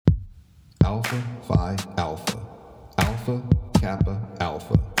Alpha Phi Alpha, Alpha Kappa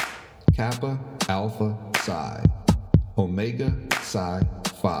Alpha, Kappa Alpha Psi, Omega Psi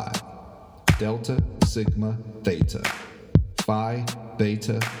Phi, Delta Sigma Theta, Phi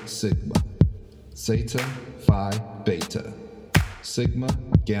Beta Sigma, Zeta Phi Beta, Sigma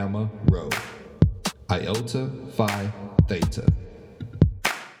Gamma Rho, Iota Phi Theta.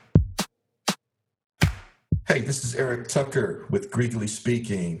 Hey, this is Eric Tucker with Greekly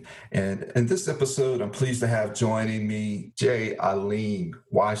Speaking, and in this episode, I'm pleased to have joining me J. Haleem,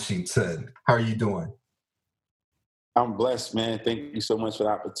 Washington. How are you doing? I'm blessed, man. Thank you so much for the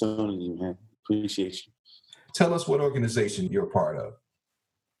opportunity, man. Appreciate you. Tell us what organization you're a part of.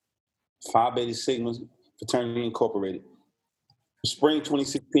 Phi Beta Sigma Fraternity Incorporated. Spring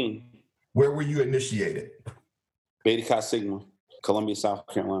 2016. Where were you initiated? Beta Chi Sigma, Columbia, South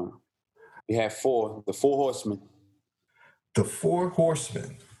Carolina. We have the four horsemen. The Four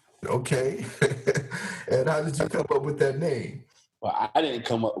Horsemen. Okay. And how did you come up with that name? Well, I didn't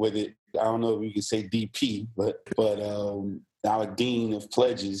come up with it. I don't know if you could say DP, but our dean of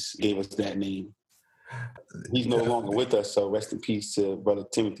pledges gave us that name. He's no longer with us, so rest in peace to Brother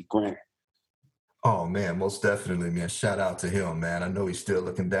Timothy Grant. Oh, man, most definitely, man. Shout out to him, man. I know he's still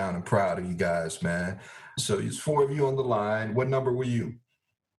looking down and proud of you guys, man. So there's four of you on the line. What number were you?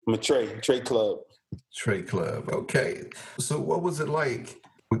 I'm a Trey Club. Trey Club. Okay. So what was it like?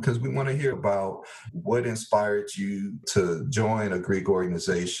 Because we want to hear about what inspired you to join a Greek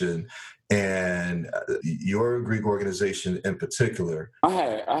organization and your Greek organization in particular. I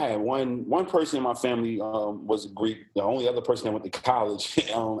had one person in my family was a Greek. The only other person that went to college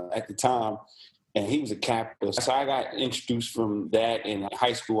at the time, and he was a Kappa. So I got introduced from that. In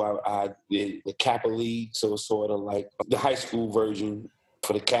high school, I did the Kappa League, so it's sort of like the high school version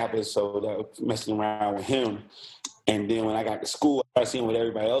for the Kappas. So that was messing around with him. And then when I got to school, I started seeing what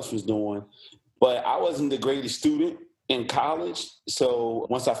everybody else was doing. But I wasn't the greatest student in college. So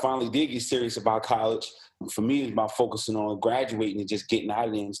once I finally did get serious about college, for me, it was about focusing on graduating and just getting out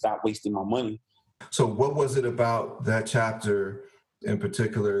of there and stop wasting my money. So what was it about that chapter in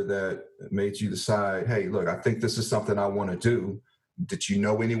particular that made you decide, hey, look, I think this is something I want to do? Did you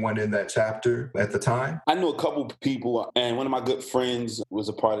know anyone in that chapter at the time? I knew a couple people, and one of my good friends was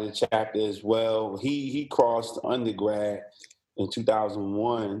a part of the chapter as well. He crossed undergrad in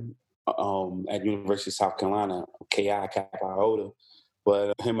 2001 at University of South Carolina, KI, Kappa Iota.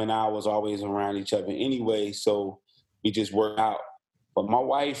 But him and I was always around each other anyway, so we just worked out. But my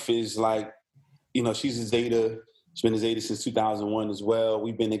wife is like, she's a Zeta. She's been a Zeta since 2001 as well.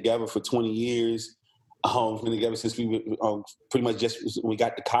 We've been together for 20 years. We've been together since we were pretty much just when we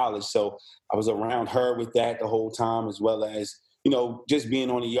got to college. So I was around her with that the whole time, as well as, just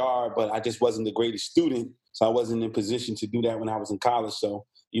being on the yard, but I just wasn't the greatest student. So I wasn't in position to do that when I was in college. So,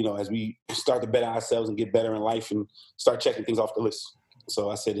 as we start to better ourselves and get better in life and start checking things off the list.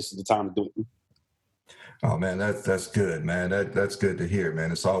 So I said, this is the time to do it. Oh, man, that's good, man. That's good to hear,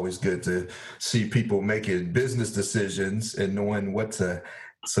 man. It's always good to see people making business decisions and knowing what to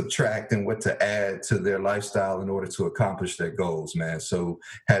subtract and what to add to their lifestyle in order to accomplish their goals, man. So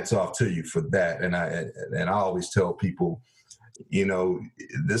hats off to you for that. And I always tell people,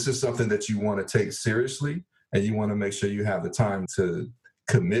 this is something that you want to take seriously and you want to make sure you have the time to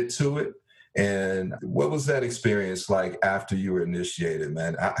commit to it. And what was that experience like after you were initiated,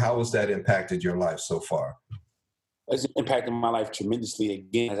 man? How has that impacted your life so far? It's impacted my life tremendously.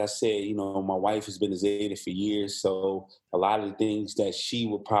 Again, as I said, my wife has been a Zeta for years, so a lot of the things that she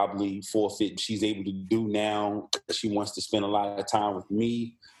would probably forfeit, she's able to do now. She wants to spend a lot of time with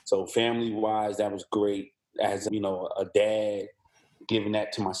me. So family-wise, that was great. As, a dad, giving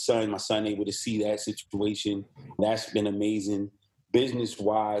that to my son able to see that situation, that's been amazing.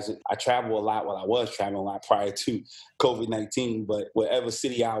 Business-wise, I travel a lot. Well, I was traveling a lot prior to COVID-19, but whatever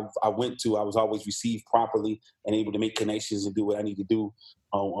city I went to, I was always received properly and able to make connections and do what I need to do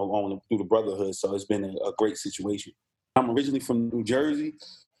through the brotherhood. So it's been a great situation. I'm originally from New Jersey,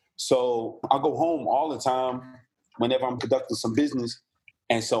 so I go home all the time whenever I'm conducting some business.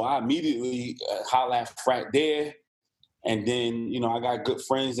 And so I immediately holler at frat there. And then, I got good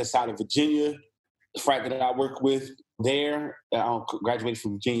friends that's out of Virginia, the frat that I work with there. I graduated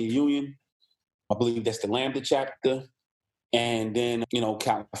from Virginia Union. I believe that's the Lambda chapter. And then,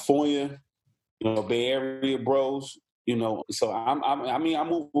 California, Bay Area bros, so I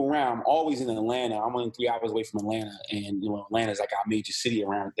move around. I'm always in Atlanta. I'm only 3 hours away from Atlanta. And, Atlanta's like our major city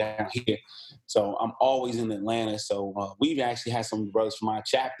around down here. So I'm always in Atlanta. So we've actually had some brothers from our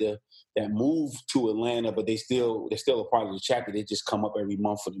chapter that moved to Atlanta, but they're still a part of the chapter. They just come up every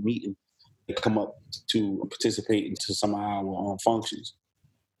month for the meeting. They come up to participate into some of our functions.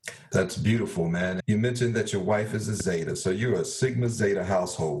 That's beautiful, man. You mentioned that your wife is a Zeta, so you're a Sigma Zeta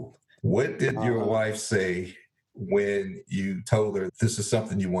household. What did your Uh-huh. wife say when you told her this is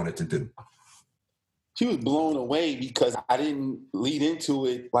something you wanted to do? She was blown away because I didn't lead into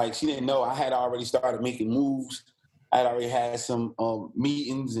it. Like, she didn't know I had already started making moves. I had already had some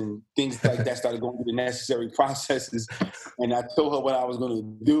meetings and things like that, started going through the necessary processes. And I told her what I was going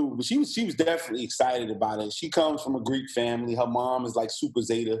to do. But she was definitely excited about it. She comes from a Greek family. Her mom is like super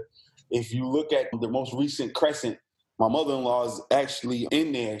Zeta. If you look at the most recent crescent, my mother-in-law is actually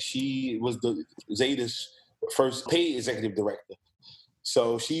in there. She was the Zeta's first paid executive director.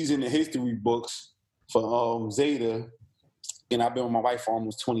 So she's in the history books for Zeta, and I've been with my wife for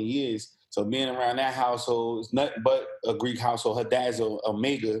almost 20 years. So being around that household is nothing but a Greek household. Her dad's a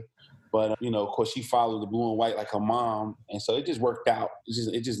Omega, but of course, she followed the blue and white like her mom, and so it just worked out.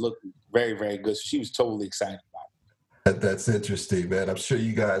 It just looked very, very good. So she was totally excited about it. That's interesting, man. I'm sure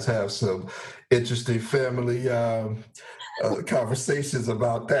you guys have some interesting family conversations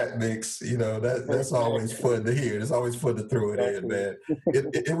about that mix. That's always fun to hear. It's always fun to throw it in, Definitely.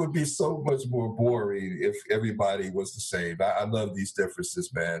 man. It would be so much more boring if everybody was the same. I love these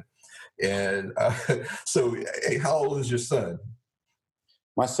differences, man. And so, hey, how old is your son?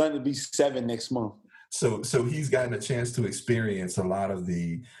 My son will be 7 next month. So he's gotten a chance to experience a lot of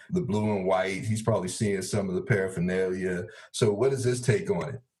the blue and white. He's probably seeing some of the paraphernalia. So what is his take on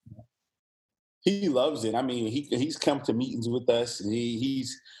it? He loves it. I mean, he's come to meetings with us, and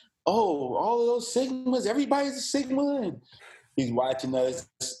he's all of those Sigmas. Everybody's a Sigma, and he's watching us,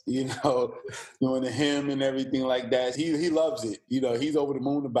 doing the hymn and everything like that. He loves it. He's over the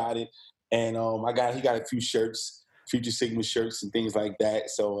moon about it. And he got a few shirts, Future Sigma shirts and things like that.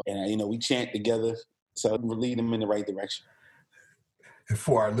 So, and we chant together. So we lead them in the right direction. And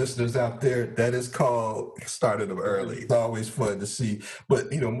for our listeners out there, that is called starting them early. It's always fun to see.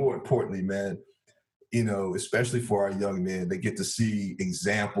 But more importantly, man, especially for our young men, they get to see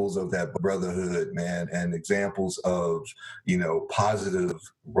examples of that brotherhood, man, and examples of, positive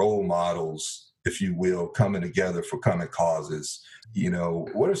role models, if you will, coming together for common causes.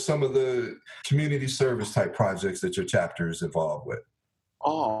 What are some of the community service type projects that your chapter is involved with?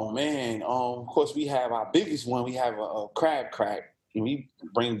 Oh man! Of course, we have our biggest one. We have a crab crack, and we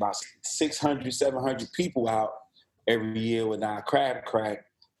bring about 600, 700 people out every year with our crab crack,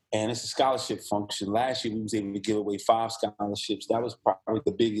 and it's a scholarship function. Last year, we was able to give away 5 scholarships. That was probably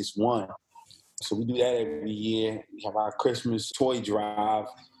the biggest one. So we do that every year. We have our Christmas toy drive,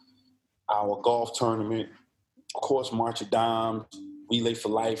 our golf tournament, of course, March of Dimes, Relay for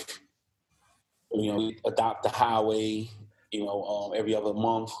Life. We adopt the highway, every other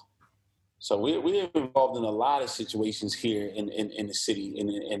month. So we're involved in a lot of situations here in the city, in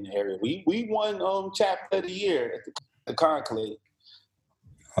the area. We won chapter of the year at the Conclave.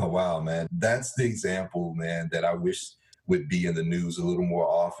 Oh, wow, man. That's the example, man, that I wish would be in the news a little more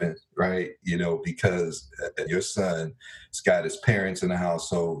often, right? Because your son has got his parents in the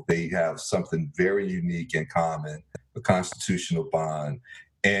household. They have something very unique in common, a constitutional bond.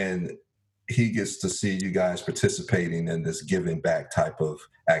 And he gets to see you guys participating in this giving back type of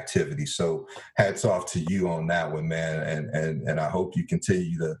activity. So hats off to you on that one, man. And I hope you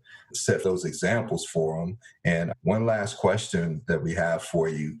continue to set those examples for them. And one last question that we have for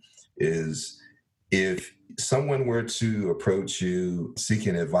you is, if someone were to approach you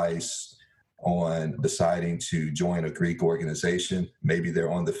seeking advice on deciding to join a Greek organization, maybe they're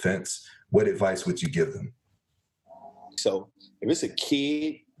on the fence, what advice would you give them? So if it's a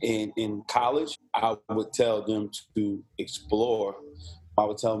kid in college, I would tell them to explore. I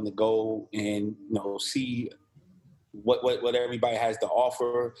would tell them to go and see what everybody has to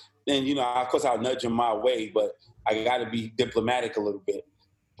offer. Then of course I'll nudge them my way, but I got to be diplomatic a little bit.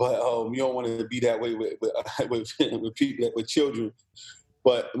 But you don't want to be that way with with people, with children.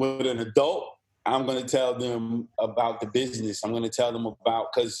 But with an adult, I'm going to tell them about the business. I'm going to tell them about,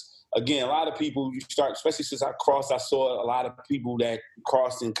 because again, a lot of people, you start, especially since I saw a lot of people that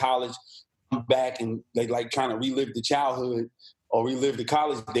crossed in college come back and they like kind of relive the childhood or relive the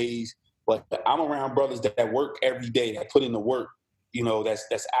college days. But I'm around brothers that work every day, that put in the work,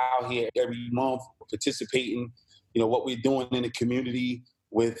 that's out here every month participating, what we're doing in the community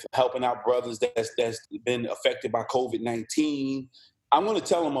with helping out brothers that's been affected by COVID-19. I'm going to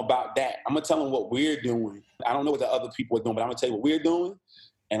tell them about that. I'm going to tell them what we're doing. I don't know what the other people are doing, but I'm going to tell you what we're doing.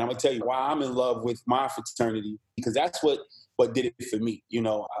 And I'm going to tell you why I'm in love with my fraternity, because that's what did it for me.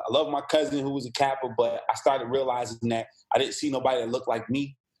 I love my cousin who was a Kappa, but I started realizing that I didn't see nobody that looked like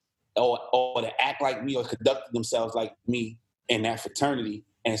me or to act like me or conduct themselves like me in that fraternity.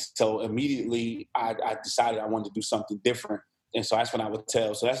 And so immediately I decided I wanted to do something different. And so that's what I would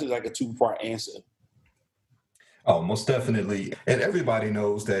tell. So that's just like a two-part answer. Oh, most definitely. And everybody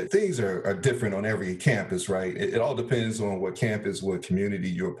knows that things are different on every campus, right? It all depends on what campus, what community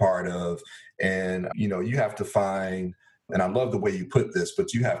you're a part of. And, you have to find, and I love the way you put this,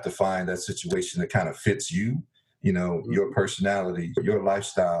 but you have to find that situation that kind of fits you, your personality, your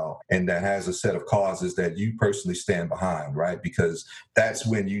lifestyle, and that has a set of causes that you personally stand behind, right? Because that's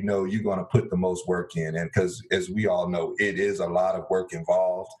when you're going to put the most work in. And because as we all know, it is a lot of work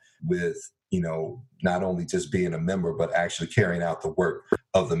involved with not only just being a member, but actually carrying out the work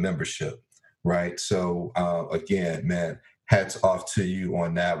of the membership, right? So again, man, hats off to you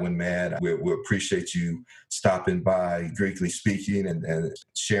on that one, man. We appreciate you stopping by Greekly Speaking and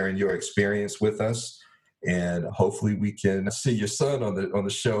sharing your experience with us. And hopefully we can see your son on the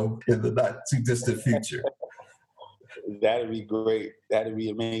show in the not too distant future. That'd be great. That'd be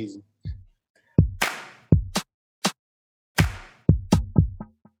amazing.